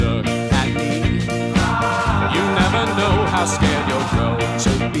how scared you'll grow to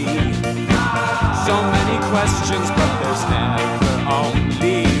be. So many questions, but there's never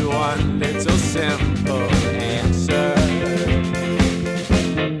only one little simple answer.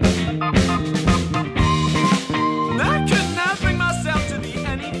 And I could not bring myself to be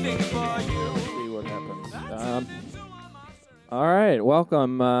anything for you. See what happens. All right,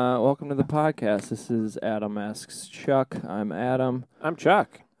 welcome to the podcast. This is Adam Asks Chuck. I'm Adam. I'm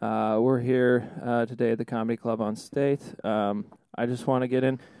Chuck. We're here today at the Comedy Club on State. I just want to get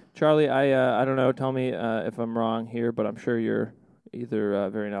in. Charlie, I don't know, tell me if I'm wrong here, but I'm sure you're either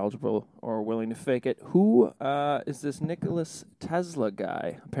very knowledgeable or willing to fake it. Who is this Nicholas Tesla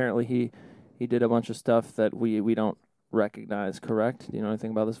guy? Apparently he did a bunch of stuff that we don't recognize, correct? Do you know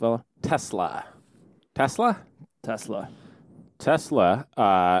anything about this fella? Tesla. Tesla.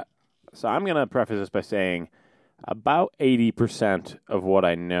 So I'm going to preface this by saying about 80% of what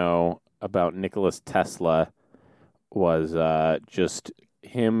I know about Nicholas Tesla was just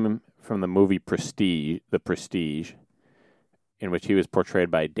him from the movie Prestige, The Prestige, in which he was portrayed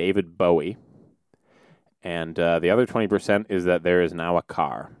by David Bowie. And the other 20% is that there is now a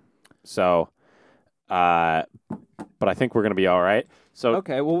car. So, but I think we're going to be all right. So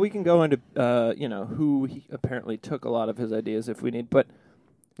Okay, well, we can go into, who he apparently took a lot of his ideas if we need. But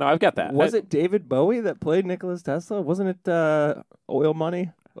no, I've got that. was it David Bowie that played Nicholas Tesla? Wasn't it Oil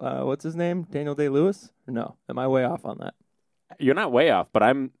Money? What's his name? Daniel Day-Lewis? Or no? Am I way off on that? You're not way off, but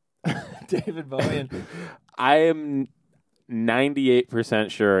I'm... David Bowie. I am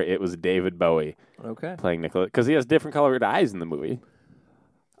 98% sure it was David Bowie Okay. playing Nicholas, because he has different colored eyes in the movie.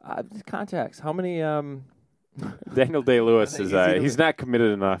 Contacts. How many... Daniel Day-Lewis I is think he's not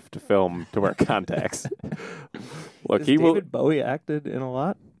committed enough to film to wear contacts. Look, Has he David Bowie acted in a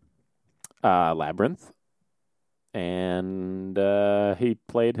lot? will Labyrinth, and he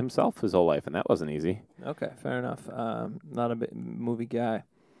played himself his whole life, and that wasn't easy. Okay, fair enough. Not a big movie guy.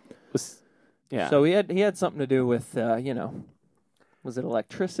 Yeah. So he had something to do with, was it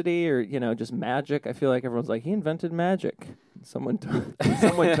electricity or, just magic? I feel like everyone's like, he invented magic. Someone took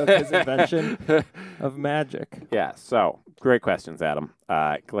his invention of magic. Yeah, so great questions, Adam.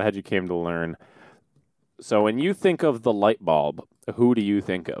 Glad you came to learn. So when you think of the light bulb, who do you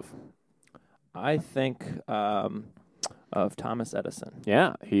think of? I think of Thomas Edison.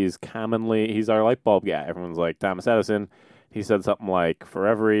 Yeah, he's our light bulb guy. Everyone's like, Thomas Edison. He said something like,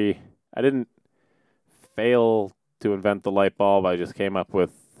 I didn't fail to invent the light bulb. I just came up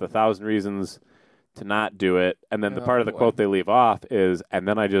with 1,000 reasons to not do it. And then the part of the quote they leave off is, and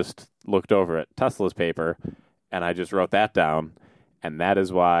then I just looked over at Tesla's paper and I just wrote that down. And that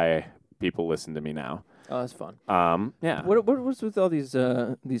is why people listen to me now. Oh, that's fun. Yeah. What was with all these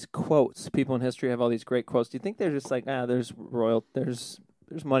quotes? People in history have all these great quotes. Do you think they're just like, there's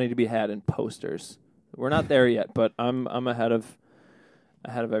money to be had in posters? We're not there yet, but I'm ahead of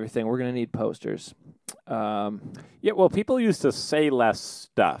everything. We're gonna need posters. Yeah, well, people used to say less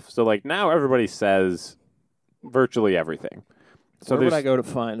stuff. So, like, now everybody says virtually everything. So where would I go to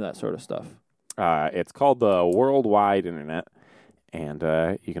find that sort of stuff? It's called the World Wide Internet, and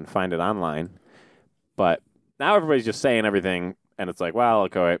you can find it online. But now everybody's just saying everything, and it's like, well,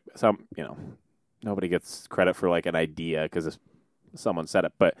 okay, nobody gets credit for, like, an idea because someone said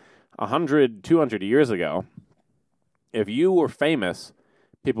it. But 100, 200 years ago, if you were famous,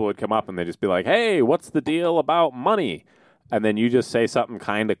 people would come up and they'd just be like, hey, what's the deal about money? And then you just say something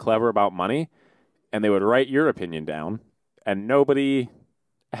kind of clever about money, and they would write your opinion down. And there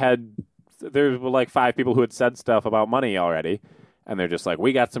were like 5 people who had said stuff about money already. And they're just like,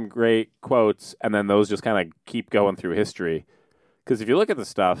 we got some great quotes. And then those just kind of keep going through history. Because if you look at the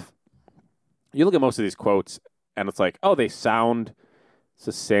stuff, you look at most of these quotes, and it's like, oh, they sound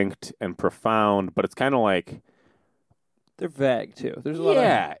succinct and profound, but it's kind of like, they're vague too. There's a lot of...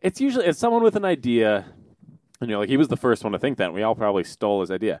 Yeah, it's someone with an idea, and like, he was the first one to think that, and we all probably stole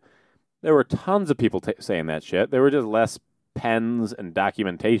his idea. There were tons of people saying that shit. There were just less pens and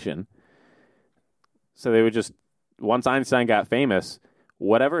documentation. So they would just, once Einstein got famous,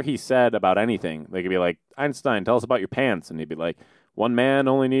 whatever he said about anything, they could be like, Einstein, tell us about your pants. And he'd be like, one man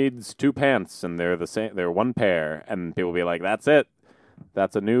only needs 2 pants, and they're the same, they're one pair. And people would be like, that's it.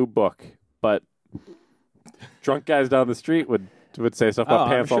 That's a new book. But drunk guys down the street would say stuff about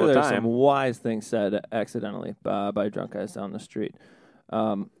pants I'm sure all the there's time. some wise things said accidentally by drunk guys down the street.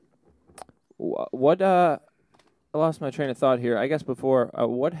 I lost my train of thought here. I guess before,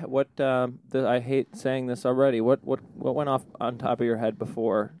 I hate saying this already. What went off on top of your head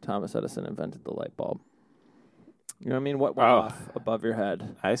before Thomas Edison invented the light bulb? You know what I mean? What went off above your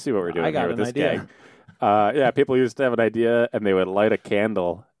head? I see what we're doing I got here with an this idea. gag. Yeah, people used to have an idea, and they would light a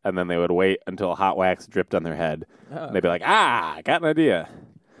candle, and then they would wait until hot wax dripped on their head. Oh, And they'd be like, I got an idea.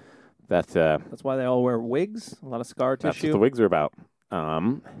 That's why they all wear wigs. A lot of scar what tissue. the wigs are about. I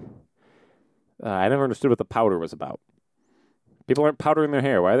never understood what the powder was about. People aren't powdering their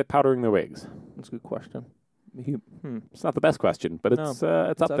hair. Why are they powdering their wigs? That's a good question. It's not the best question, but it's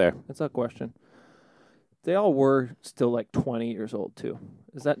up there. It's a question. They all were still like 20 years old too.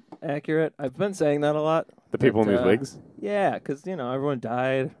 Is that accurate? I've been saying that a lot. The people in but, these wigs? Yeah, because everyone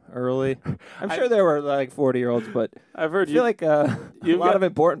died early. I'm sure there were like 40-year-olds, but I've heard I feel like a lot of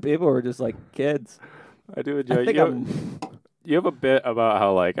important people were just like kids. I do enjoy I think you have a bit about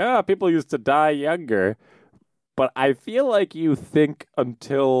how like people used to die younger, but I feel like you think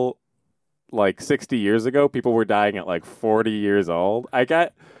until like 60 years ago people were dying at like 40 years old. I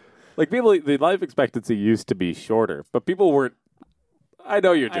got like people the life expectancy used to be shorter, but people weren't. I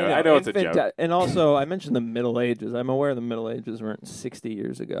know you're joking. I know it's a joke. And also, I mentioned the Middle Ages. I'm aware the Middle Ages weren't 60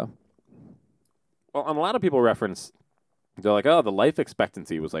 years ago. Well, and a lot of people reference they're like, oh, the life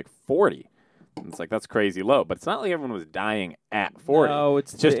expectancy was like 40. And it's like that's crazy low, but it's not like everyone was dying at 40. No,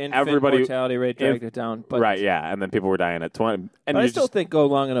 it's just the infant everybody mortality rate dragged it down. But, right, yeah, and then people were dying at 20. And but I still think go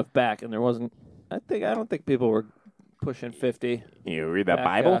long enough back, and there wasn't. I don't think people were pushing 50. You read that back,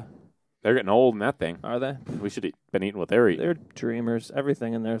 Bible? They're getting old in that thing. Are they? We should have been eating what they're eating. They're dreamers.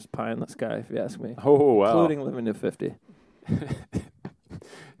 Everything in there is pie in the sky, if you ask me. Oh, wow. Including living to 50.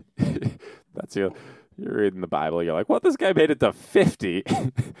 That's you. You're reading the Bible. You're like, what? This guy made it to 50.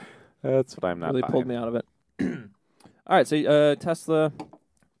 That's what I'm not Really buying. pulled me out of it. All right, so Tesla.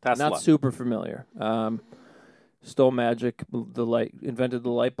 Tesla. Not super familiar. Stole magic, invented the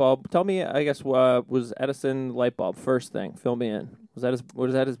light bulb. Tell me, I guess, was Edison light bulb first thing? Fill me in. Was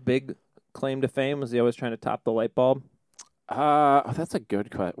that his big claim to fame? Was he always trying to top the light bulb? That's a good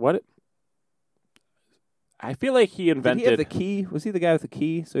question. What? I feel like he invented. Did he have the key? Was he the guy with the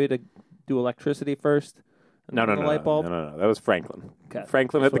key? So he had to do electricity first. No, the light bulb. No. That was Franklin. Okay.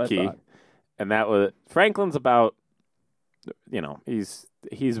 Franklin had the key, and that was Franklin's about.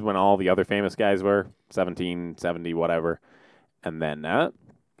 He's when all the other famous guys were 1770 whatever, and then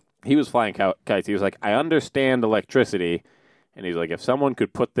he was flying kites. He was like, I understand electricity, and he's like, if someone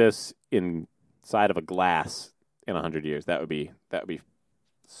could put this inside of a glass in 100 years, that would be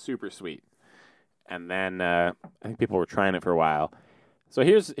super sweet. And then I think people were trying it for a while. So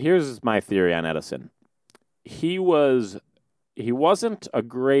here's my theory on Edison. He wasn't a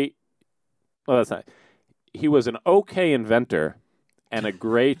great. Well, that's not. He was an okay inventor and a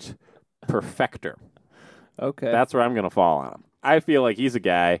great perfecter. Okay. That's where I'm going to fall on him. I feel like he's a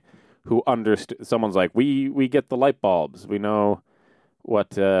guy who understood. Someone's like, we get the light bulbs. We know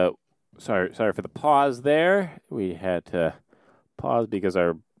what. Sorry for the pause there. We had to pause because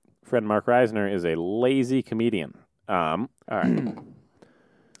our friend Mark Reisner is a lazy comedian. All right.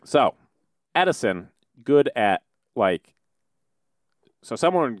 So, Edison, good at So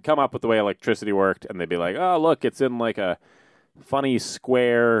someone would come up with the way electricity worked, and they'd be like, oh, look, it's in like a funny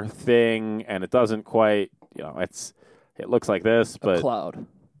square thing, and it doesn't quite, it looks like this, but a cloud.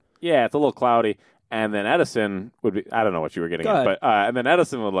 Yeah, it's a little cloudy. And then Edison would be, I don't know what you were getting at, but and then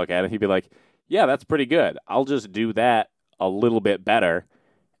Edison would look at it, he'd be like, yeah, that's pretty good. I'll just do that a little bit better.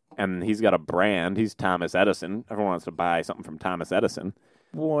 And he's got a brand. He's Thomas Edison. Everyone wants to buy something from Thomas Edison.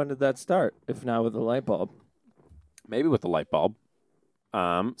 When did that start, if not with the light bulb? Maybe with the light bulb.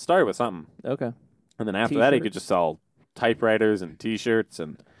 Started with something. Okay. And then after that, he could just sell typewriters and T-shirts,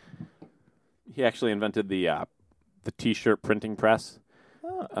 and he actually invented the T-shirt printing press.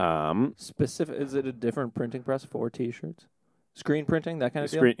 Specific? Is it a different printing press for T-shirts? Screen printing, that kind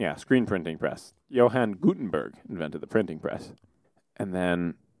of deal? Yeah, screen printing press. Johann Gutenberg invented the printing press. And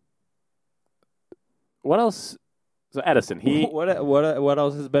then, what else? So Edison, what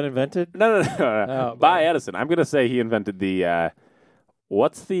else has been invented? No. Oh, By Edison, I'm gonna say he invented the.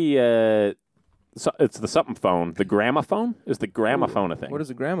 What's the? It's the something phone. The gramophone? Is the gramophone a thing? What does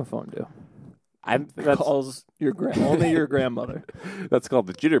a gramophone do? Calls only your grandmother. That's called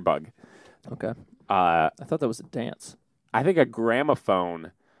the jitterbug. Okay. I thought that was a dance. I think a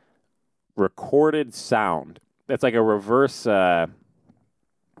gramophone recorded sound. That's like a reverse.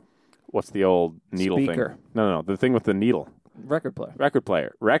 What's the old needle Speaker. thing? No. The thing with the needle. Record player.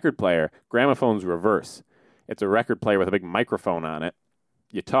 Record player. Gramophone's reverse. It's a record player with a big microphone on it.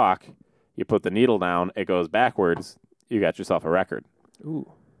 You talk. You put the needle down. It goes backwards. You got yourself a record. Ooh.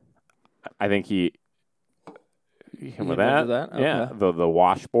 I think he with that? Okay. Yeah, the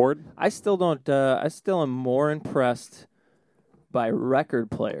washboard. I still don't. I still am more impressed by record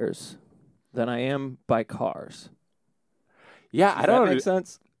players than I am by cars. Yeah, I don't. Does that make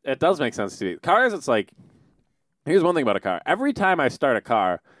sense? It does make sense to me. Cars, it's like Here's one thing about a car. Every time I start a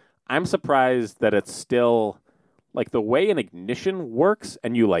car, I'm surprised that it's still like the way an ignition works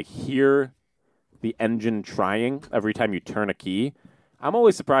and you like hear the engine trying every time you turn a key. I'm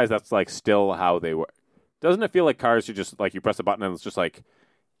always surprised that's like still how they work. Doesn't it feel like cars are just like you press a button and it's just like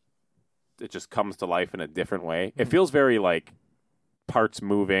it just comes to life in a different way? It feels very like parts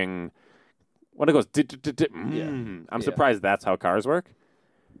moving. When it goes, I'm surprised that's how cars work.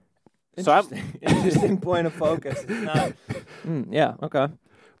 So Interesting point of focus. It's not. Yeah. Okay.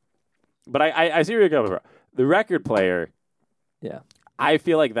 But I see where you're going from. The record player. Yeah. I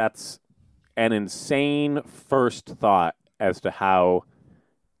feel like that's an insane first thought as to how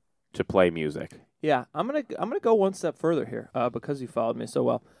to play music. Yeah, I'm gonna go one step further here because you followed me so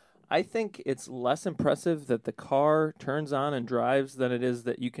well. I think it's less impressive that the car turns on and drives than it is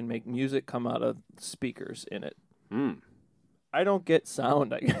that you can make music come out of speakers in it. I don't get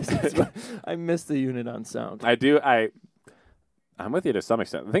sound, I guess. That's why I miss the unit on sound. I do. I'm with you to some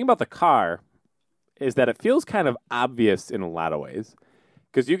extent. The thing about the car is that it feels kind of obvious in a lot of ways.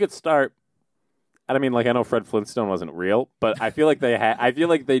 Because you could start, and I mean, like, I know Fred Flintstone wasn't real, but I feel like I feel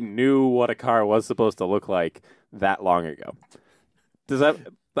like they knew what a car was supposed to look like that long ago.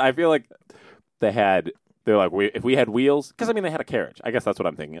 I feel like they're like, if we had wheels, because I mean, they had a carriage. I guess that's what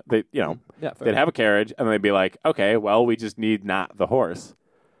I'm thinking. They'd have a carriage, and they'd be like, okay, well, we just need not the horse,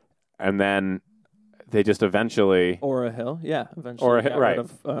 and then they just eventually or a hill, eventually, or a hill, right?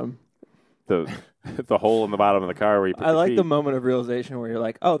 The hole in the bottom of the car where you put I your like feet. the moment of realization where you're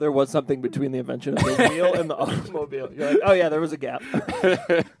like, oh, there was something between the invention of the wheel and the automobile. You're like, oh yeah, there was a gap.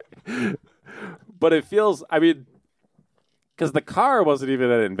 But it feels, I mean, because the car wasn't even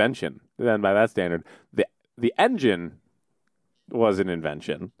an invention then by that standard. The engine was an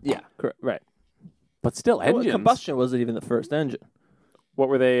invention. Yeah, correct, right. But still, engines. Combustion wasn't even the first engine. What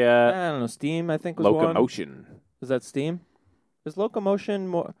were they? I don't know. Steam, I think, was locomotion. one. Is that steam? Is locomotion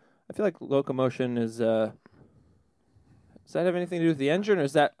more? I feel like locomotion is. Does that have anything to do with the engine, or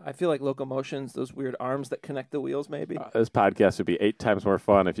is that? I feel like locomotion's those weird arms that connect the wheels. Maybe. This podcast would be 8 times more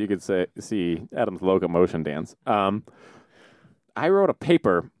fun if you could see Adam's locomotion dance. I wrote a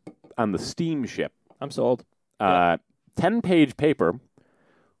paper on the steamship. I'm sold. 10-page paper.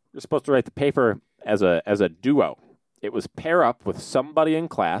 You're supposed to write the paper as a duo. It was pair up with somebody in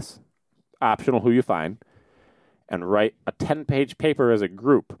class, optional who you find, and write a 10-page paper as a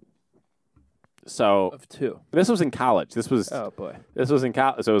group. So of two. This was in college. This was in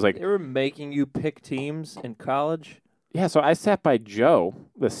college. So it was like they were making you pick teams in college. Yeah. So I sat by Joe,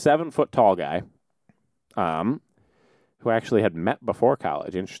 the 7-foot tall guy, who I actually had met before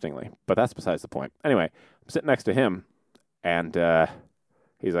college. Interestingly, but that's besides the point. Anyway, I'm sitting next to him, and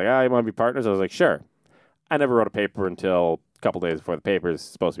he's like, "Oh, you want to be partners?" I was like, "Sure." I never wrote a paper until a couple days before the paper is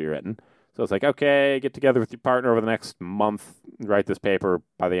supposed to be written. So it's like, okay, get together with your partner over the next month and write this paper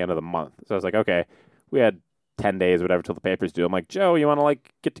by the end of the month. So I was like, okay, we had 10 days or whatever till the paper's due. I'm like, Joe, you want to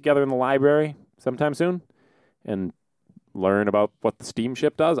like get together in the library sometime soon and learn about what the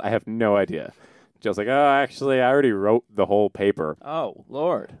steamship does? I have no idea. Joe's like, oh, actually, I already wrote the whole paper. Oh,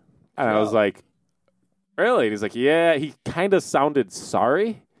 Lord. And I was like, really? And he's like, yeah, he kind of sounded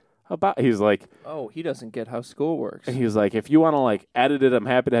sorry. He's like, oh, he doesn't get how school works. And he was like, if you want to like edit it, I'm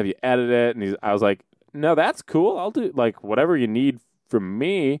happy to have you edit it. And I was like, no, that's cool. I'll do like whatever you need from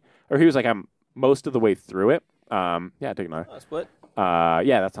me. Or he was like, I'm most of the way through it. Yeah, take another. Split.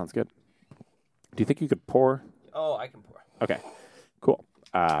 Yeah, that sounds good. Do you think you could pour? Oh, I can pour. Okay, cool.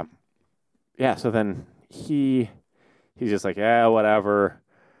 Yeah. So then he's just like, yeah, whatever.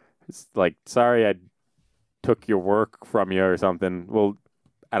 It's like, sorry, I took your work from you or something. Well.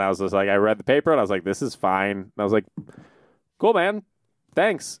 And I was just like, I read the paper, and I was like, this is fine. And I was like, cool, man.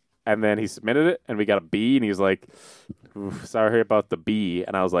 Thanks. And then he submitted it, and we got a B, and he was like, sorry about the B.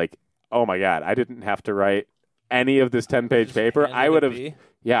 And I was like, oh, my God, I didn't have to write any of this 10-page paper. I would have.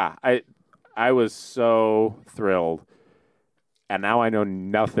 Yeah, I was so thrilled. And now I know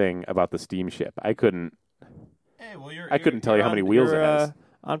nothing about the steamship. I couldn't. Hey, well, I couldn't tell you how many wheels it has.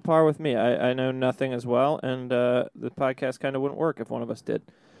 On par with me. I know nothing as well, and the podcast kind of wouldn't work if one of us did.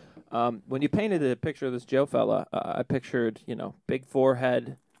 When you painted a picture of this Joe fella, I pictured, big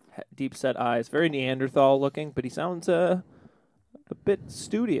forehead, deep-set eyes, very Neanderthal looking, but he sounds a bit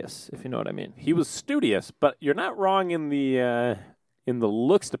studious, if you know what I mean. He was studious, but you're not wrong in the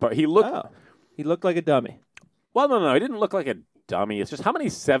looks department. He looked like a dummy. Well, no, he didn't look like a dummy. It's just how many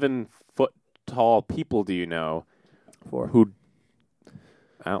 7-foot tall people do you know? 4. Who?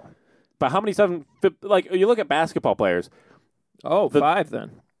 Oh. But how many 7? Like, you look at basketball players. Oh, 5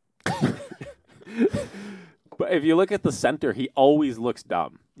 then. But if you look at the center, he always looks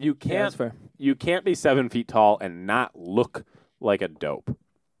dumb. You Yeah, that's can't fair. you can't be 7 feet tall and not look like a dope.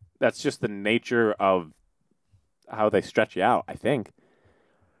 That's just the nature of how they stretch you out, I think.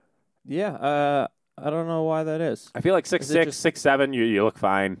 Yeah, I don't know why that is. I feel like Is it 6'6", 6'7", you look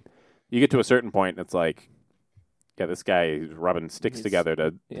fine. You get to a certain point, and it's like, yeah, this guy is rubbing sticks He's- together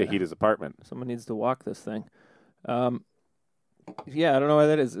to yeah. heat his apartment. Someone needs to walk this thing. Yeah, I don't know why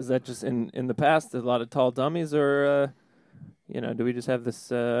that is. Is that just in the past, a lot of tall dummies, or, do we just have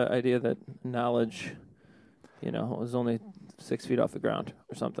this idea that knowledge, was only 6 feet off the ground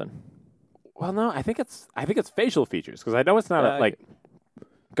or something? Well, no, I think it's facial features because I know it's not like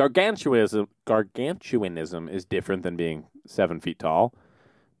gargantuanism is different than being 7 feet tall,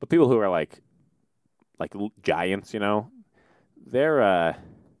 but people who are like giants, they're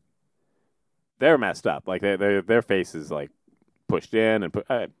messed up. Like their face is like pushed in and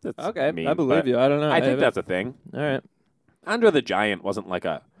that's Okay, mean, I believe but you. I don't know. I think that's a thing. All right. Andre the Giant wasn't like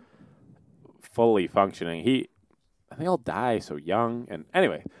a fully functioning. I think he'll die so young. And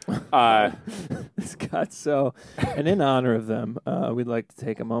anyway, Scott, and in honor of them, we'd like to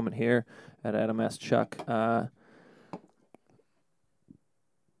take a moment here at Adam S. Chuck.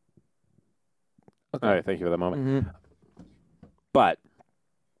 Okay. all right, thank you for that moment. Mm-hmm. But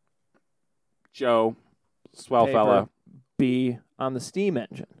Joe, swell Paper fella. B on the steam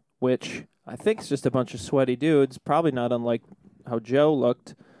engine, which I think is just a bunch of sweaty dudes, probably not unlike how Joe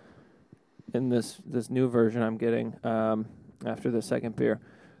looked in this new version I'm getting after the second beer.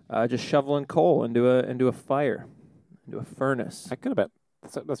 Just shoveling coal into a fire, into a furnace. I could have bet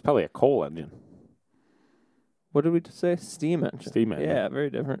that's probably a coal engine. What did we just say? Steam engine. Steam engine. Yeah, very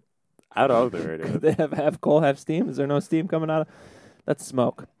different. I don't know if they're very Could they have half coal, half steam? Is there no steam coming out of? That's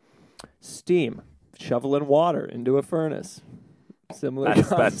smoke. Steam. Shoveling water into a furnace. Similar That's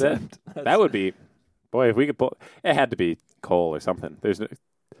concept. it. That would be, boy, if we could pull. It had to be coal or something. There's no,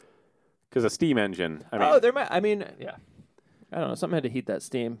 because a steam engine. I mean, there might. I mean, yeah. I don't know. Something had to heat that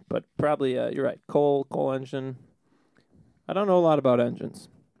steam, but probably you're right. Coal engine. I don't know a lot about engines,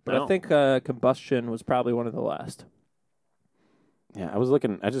 but No. I think combustion was probably one of the last. yeah,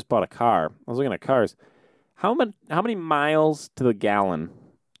 I just bought a car. I was looking at cars. How many miles to the gallon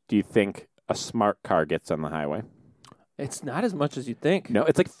do you think a smart car gets on the highway? It's not as much as you think. No,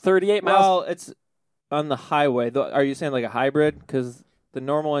 it's like 38 miles. Well, it's on the highway. Are you saying like a hybrid? Because the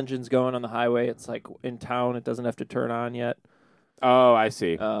normal engine's going on the highway. It's like in town. It doesn't have to turn on yet. Oh, I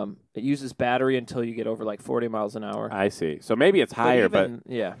see. It uses battery until you get over like 40 miles an hour. I see. So maybe it's higher, but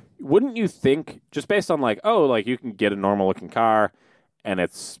yeah. wouldn't you think, just based on like you can get a normal looking car and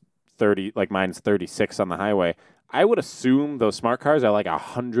it's 30, like mine's 36 on the highway. I would assume those smart cars are like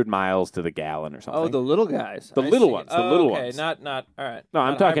 100 miles to the gallon or something. Oh, the little guys. The I little see. ones. The little okay. ones. Not. All right. No,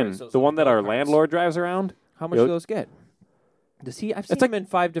 I'm Not talking hybrids, those the one that little our cars. landlord drives around. How much You'll- do those get? Does he? I've seen It's him in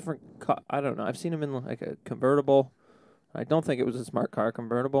 5 different. I don't know. I've seen him in like a convertible. I don't think it was a smart car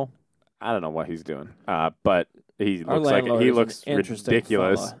convertible. I don't know what he's doing, but he Our looks like landlord he is an looks interesting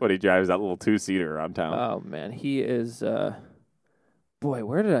ridiculous fella. when he drives that little 2-seater around town. Oh man, he is. Boy,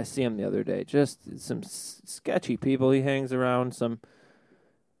 where did I see him the other day? Just some sketchy people he hangs around.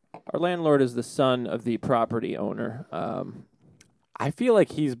 Our landlord is the son of the property owner. I feel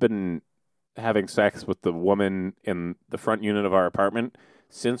like he's been having sex with the woman in the front unit of our apartment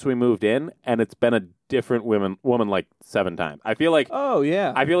since we moved in, and it's been a different woman like 7 times. I feel like Oh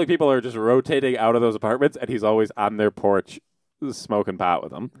yeah. people are just rotating out of those apartments, and he's always on their porch smoking pot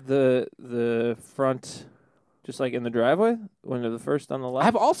with them. The front, just like in the driveway, when they're the first on the left.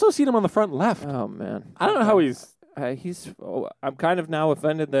 I've also seen him on the front left. Oh man, I don't know how he's. I'm kind of now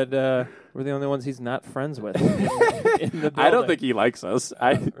offended that we're the only ones he's not friends with. in the I don't building. think he likes us.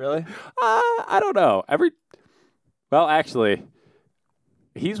 Really. I don't know. Well, actually,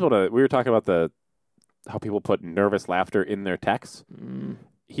 he's one of. We were talking about how people put nervous laughter in their texts.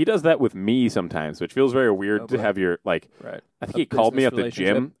 He does that with me sometimes, which feels very weird to boy. have your like. Right. I think A he called me business at the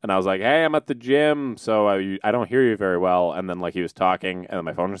relationship. gym, and I was like, "Hey, I'm at the gym, so I don't hear you very well." And then like he was talking, and then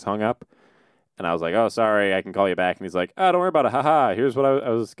my phone just hung up, and I was like, "Oh, sorry, I can call you back." And he's like, "Oh, don't worry about it. Haha. Here's what I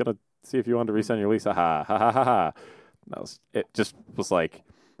was gonna see if you wanted to resend your lease. Haha. Ha ha ha ha." It just was like,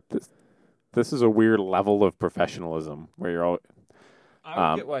 this is a weird level of professionalism where you're all. I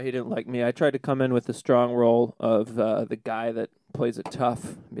don't get why he didn't like me. I tried to come in with the strong role of the guy that plays it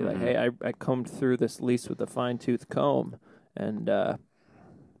tough. Be like, hey, I combed through this lease with a fine-tooth comb, and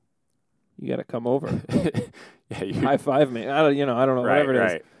you got to come over. Yeah, High five me. I don't know, whatever it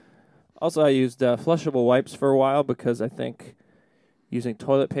is. Right. Also, I used flushable wipes for a while because I think using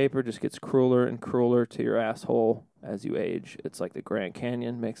toilet paper just gets crueler and crueler to your asshole as you age. It's like the Grand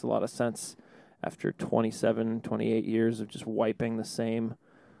Canyon. Makes a lot of sense after 27, 28 years of just wiping the same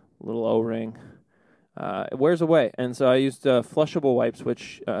little O-ring. It wears away, and so I used flushable wipes,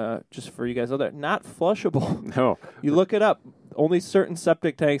 which just for you guys out there, not flushable. No. You look it up. Only certain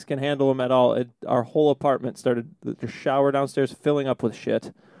septic tanks can handle them at all. Our whole apartment started the shower downstairs filling up with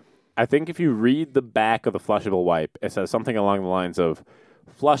shit. I think if you read the back of the flushable wipe, it says something along the lines of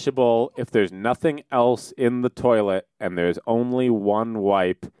flushable if there's nothing else in the toilet and there's only one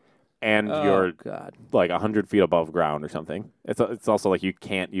wipe and you're God. like 100 feet above ground or something. It's also like you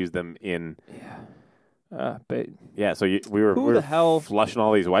can't use them in. But Yeah, so we were the hell flushing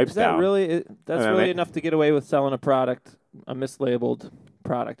all these wipes is that down. really? That's And really they- enough to get away with selling a product, a mislabeled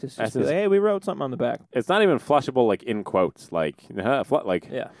product. It's just That's like, hey, we wrote something on the back. It's not even flushable, like in quotes, like like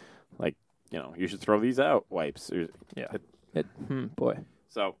Yeah. you should throw these out wipes. Yeah. Boy.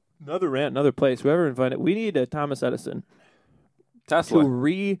 So Another rant, another place. Whoever invented, we need a Thomas Edison Tesla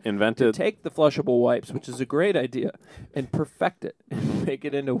to invented. take the flushable wipes, which is a great idea, and perfect it and make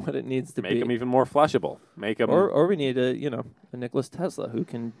it into what it needs to Make be. them even more flushable. Make them. Or we need a Nikola Tesla who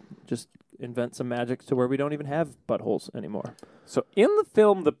can just invent some magic to where we don't even have buttholes anymore. So in the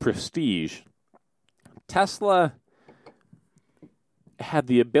film The Prestige, Tesla had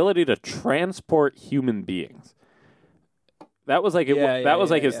the ability to transport human beings. That was like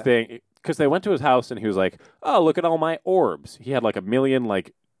his thing, because they went to his house and he was like, "Oh, look at all my orbs." He had like 1 million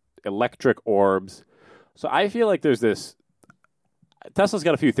like electric orbs. So I feel like there's this. Tesla's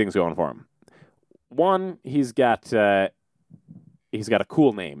got a few things going for him. One, he's got a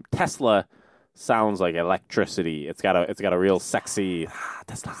cool name. Tesla sounds like electricity. It's got a real sexy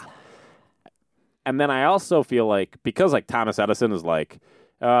Tesla. And then I also feel like, because like Thomas Edison is like,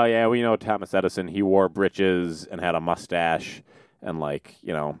 oh yeah, we know Thomas Edison. He wore breeches and had a mustache and like,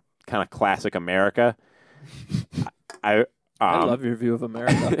 kind of classic America. I love your view of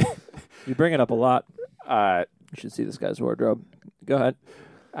America. You bring it up a lot. You should see this guy's wardrobe. Go ahead.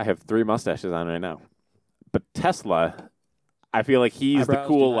 I have 3 mustaches on right now. But Tesla, I feel like he's Eyebrows the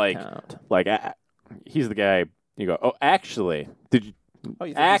cool, do not like, count. he's the guy. You go, oh, actually, did you? Oh,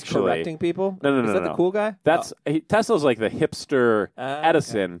 you think Actually, he's correcting people? No, Is that the cool guy? That's Tesla's like the hipster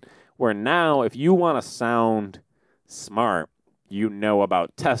Edison, where now if you want to sound smart, you know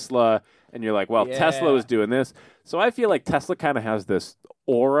about Tesla, and you're like, well, Tesla was doing this. So I feel like Tesla kind of has this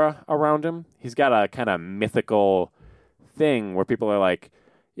aura around him. He's got a kind of mythical thing where people are like,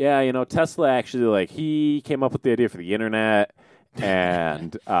 yeah, Tesla actually, like, he came up with the idea for the internet,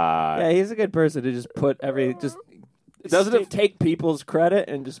 and yeah, he's a good person to just put take people's credit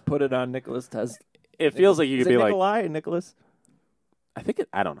and just put it on Nicholas Tesla. It feels like you could be like Nikolai, Nicholas.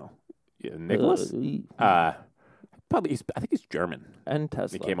 I don't know. Yeah, Nicholas? Probably. I think he's German. And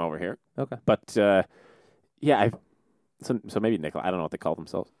Tesla. He came over here. Okay. But so maybe Nicholas. I don't know what they call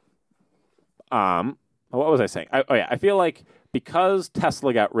themselves. What was I saying? I feel like because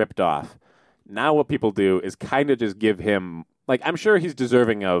Tesla got ripped off, now what people do is kind of just give him, like, I'm sure he's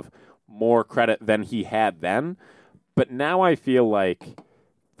deserving of more credit than he had then, but now I feel like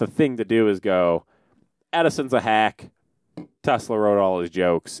the thing to do is go, Edison's a hack. Tesla wrote all his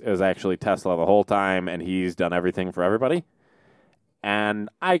jokes. It was actually Tesla the whole time, and he's done everything for everybody. And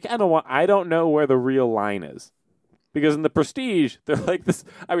I don't know where the real line is. Because in The Prestige, they're like this.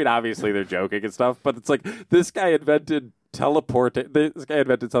 I mean, obviously they're joking and stuff, but it's like this guy invented teleporting. This guy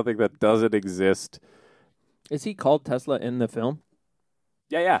invented something that doesn't exist. Is he called Tesla in the film?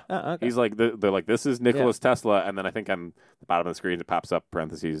 Yeah. Oh, okay. He's like, they're like, this is Nicholas Tesla, and then I think on the bottom of the screen it pops up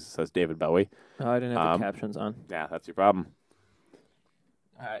parentheses says David Bowie. Oh, I didn't have the captions on. Yeah, that's your problem.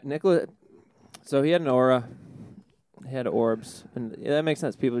 All right, Nicholas. So he had an aura. He had orbs, and that makes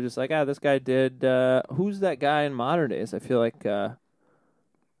sense. People are just like, this guy did. Who's that guy in modern days? I feel like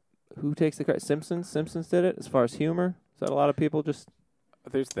who takes the credit? Simpsons. Simpsons did it as far as humor. Is that a lot of people just?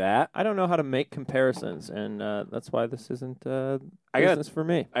 There's that. I don't know how to make comparisons, and that's why this isn't business for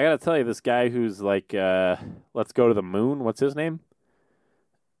me. I gotta tell you, this guy who's like, let's go to the moon. What's his name?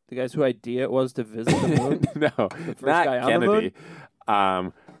 The guy's whose idea it was to visit the moon. No, the first not guy on Kennedy. the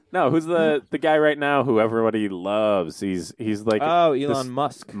moon? No, who's the guy right now who everybody loves? He's like Elon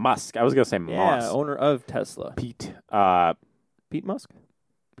Musk. Musk. I was gonna say Moss. Yeah, owner of Tesla. Pete. Pete Musk.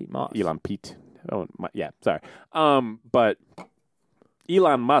 Pete Moss. Elon Pete. Oh, yeah. Sorry. But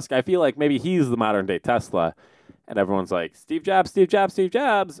Elon Musk. I feel like maybe he's the modern day Tesla, and everyone's like Steve Jobs, Steve Jobs, Steve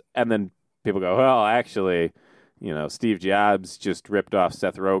Jobs, and then people go, well, actually, Steve Jobs just ripped off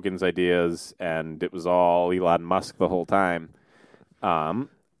Seth Rogen's ideas, and it was all Elon Musk the whole time.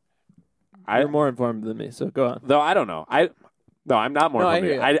 You're more informed than me, so go on. Though I don't know. I'm not more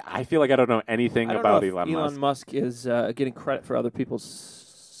informed. I feel like I don't know anything about Elon Musk. Elon Musk is getting credit for other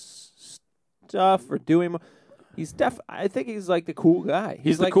people's stuff or doing. I think he's like the cool guy.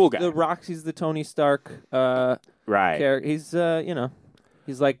 He's the like cool guy. The Rock. He's the Tony Stark. Right. Character. He's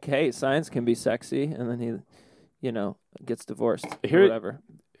he's like, hey, science can be sexy, and then he, gets divorced or whatever.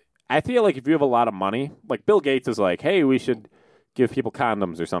 I feel like if you have a lot of money, like Bill Gates is like, hey, we should give people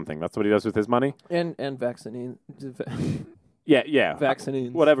condoms or something. That's what he does with his money. And vaccine. Yeah.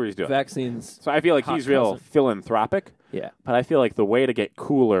 Vaccines. Whatever he's doing. Vaccines. So I feel like Hot he's real cousin. philanthropic. Yeah. But I feel like the way to get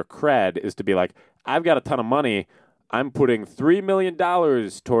cooler cred is to be like, I've got a ton of money. I'm putting $3 million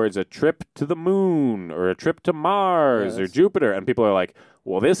towards a trip to the moon or a trip to Mars or Jupiter. And people are like,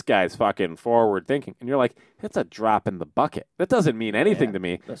 well, this guy's fucking forward thinking. And you're like, that's a drop in the bucket. That doesn't mean anything to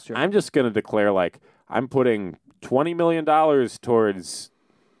me. That's true. I'm just going to declare, like, I'm putting $20 million towards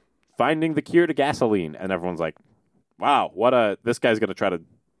finding the cure to gasoline. And everyone's like, wow, this guy's going to try to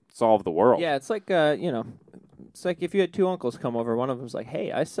solve the world. Yeah, it's like, it's like if you had two uncles come over, one of them's like,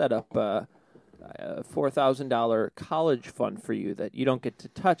 hey, I set up a $4,000 college fund for you that you don't get to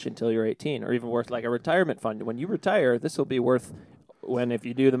touch until you're 18, or even worth like a retirement fund. When you retire, this will be worth, if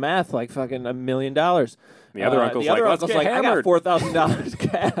you do the math, like fucking $1 million. The other uncle's like, let's get I got hammered. $4,000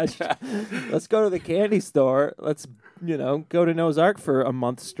 cash. Let's go to the candy store. Let's, go to Noah's Ark for a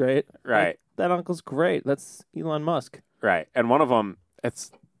month straight. Right. Like, that uncle's great. That's Elon Musk. Right. And one of them,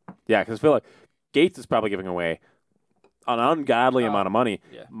 because I feel like Gates is probably giving away an ungodly amount of money.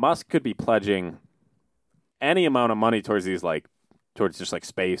 Yeah. Musk could be pledging any amount of money towards towards just like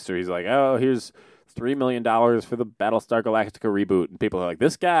space, or he's like, oh, here's $3 million for the Battlestar Galactica reboot. And people are like,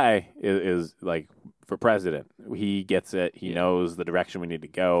 this guy is like for president. He gets it. He knows the direction we need to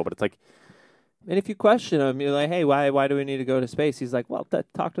go. But it's like, and if you question him, you're like, hey, why do we need to go to space? He's like, well,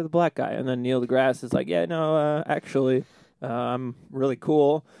 talk to the black guy. And then Neil deGrasse is like, yeah, no, actually, I'm really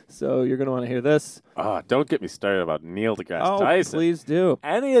cool, so you're going to want to hear this. oh, don't get me started about Neil deGrasse Tyson. Please do.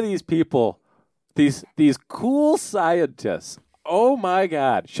 Any of these people, these cool scientists, oh my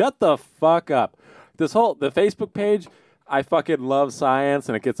God, shut the fuck up. The Facebook page, I fucking love science,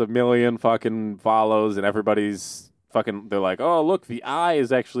 and it gets 1 million fucking follows, and everybody's fucking, they're like, oh, look, the eye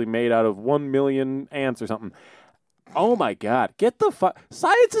is actually made out of 1 million ants or something. Oh my God, get the fuck,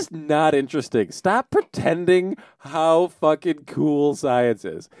 science is not interesting. Stop pretending how fucking cool science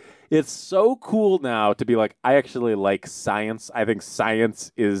is. It's so cool now to be like, I actually like science. I think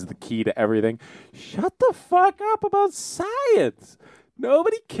science is the key to everything. Shut the fuck up about science.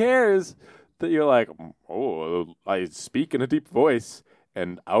 Nobody cares that you're like, oh, I speak in a deep voice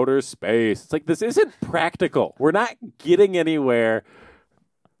and outer space. It's like, this isn't practical. We're not getting anywhere.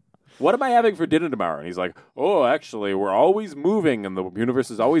 What am I having for dinner tomorrow? And he's like, oh, actually, we're always moving and the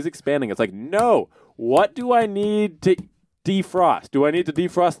universe is always expanding. It's like, no. What do I need to defrost? Do I need to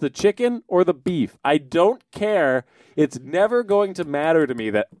defrost the chicken or the beef? I don't care. It's never going to matter to me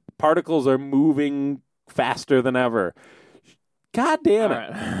that particles are moving faster than ever. God damn it. All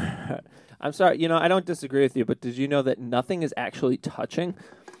right. I'm sorry. I don't disagree with you, but did you know that nothing is actually touching?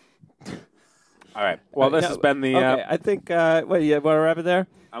 All right. Well, this has been the. Okay, I think. Wait, you want to wrap it there?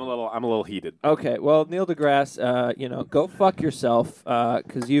 I'm a little heated. Okay. Well, Neil deGrasse, go fuck yourself,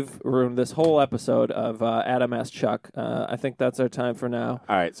 because you've ruined this whole episode of Adam Asked Chuck. I think that's our time for now.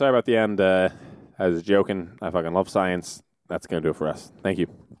 All right. Sorry about the end. I was joking. I fucking love science. That's gonna do it for us. Thank you.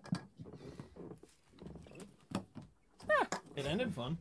 It ended fun.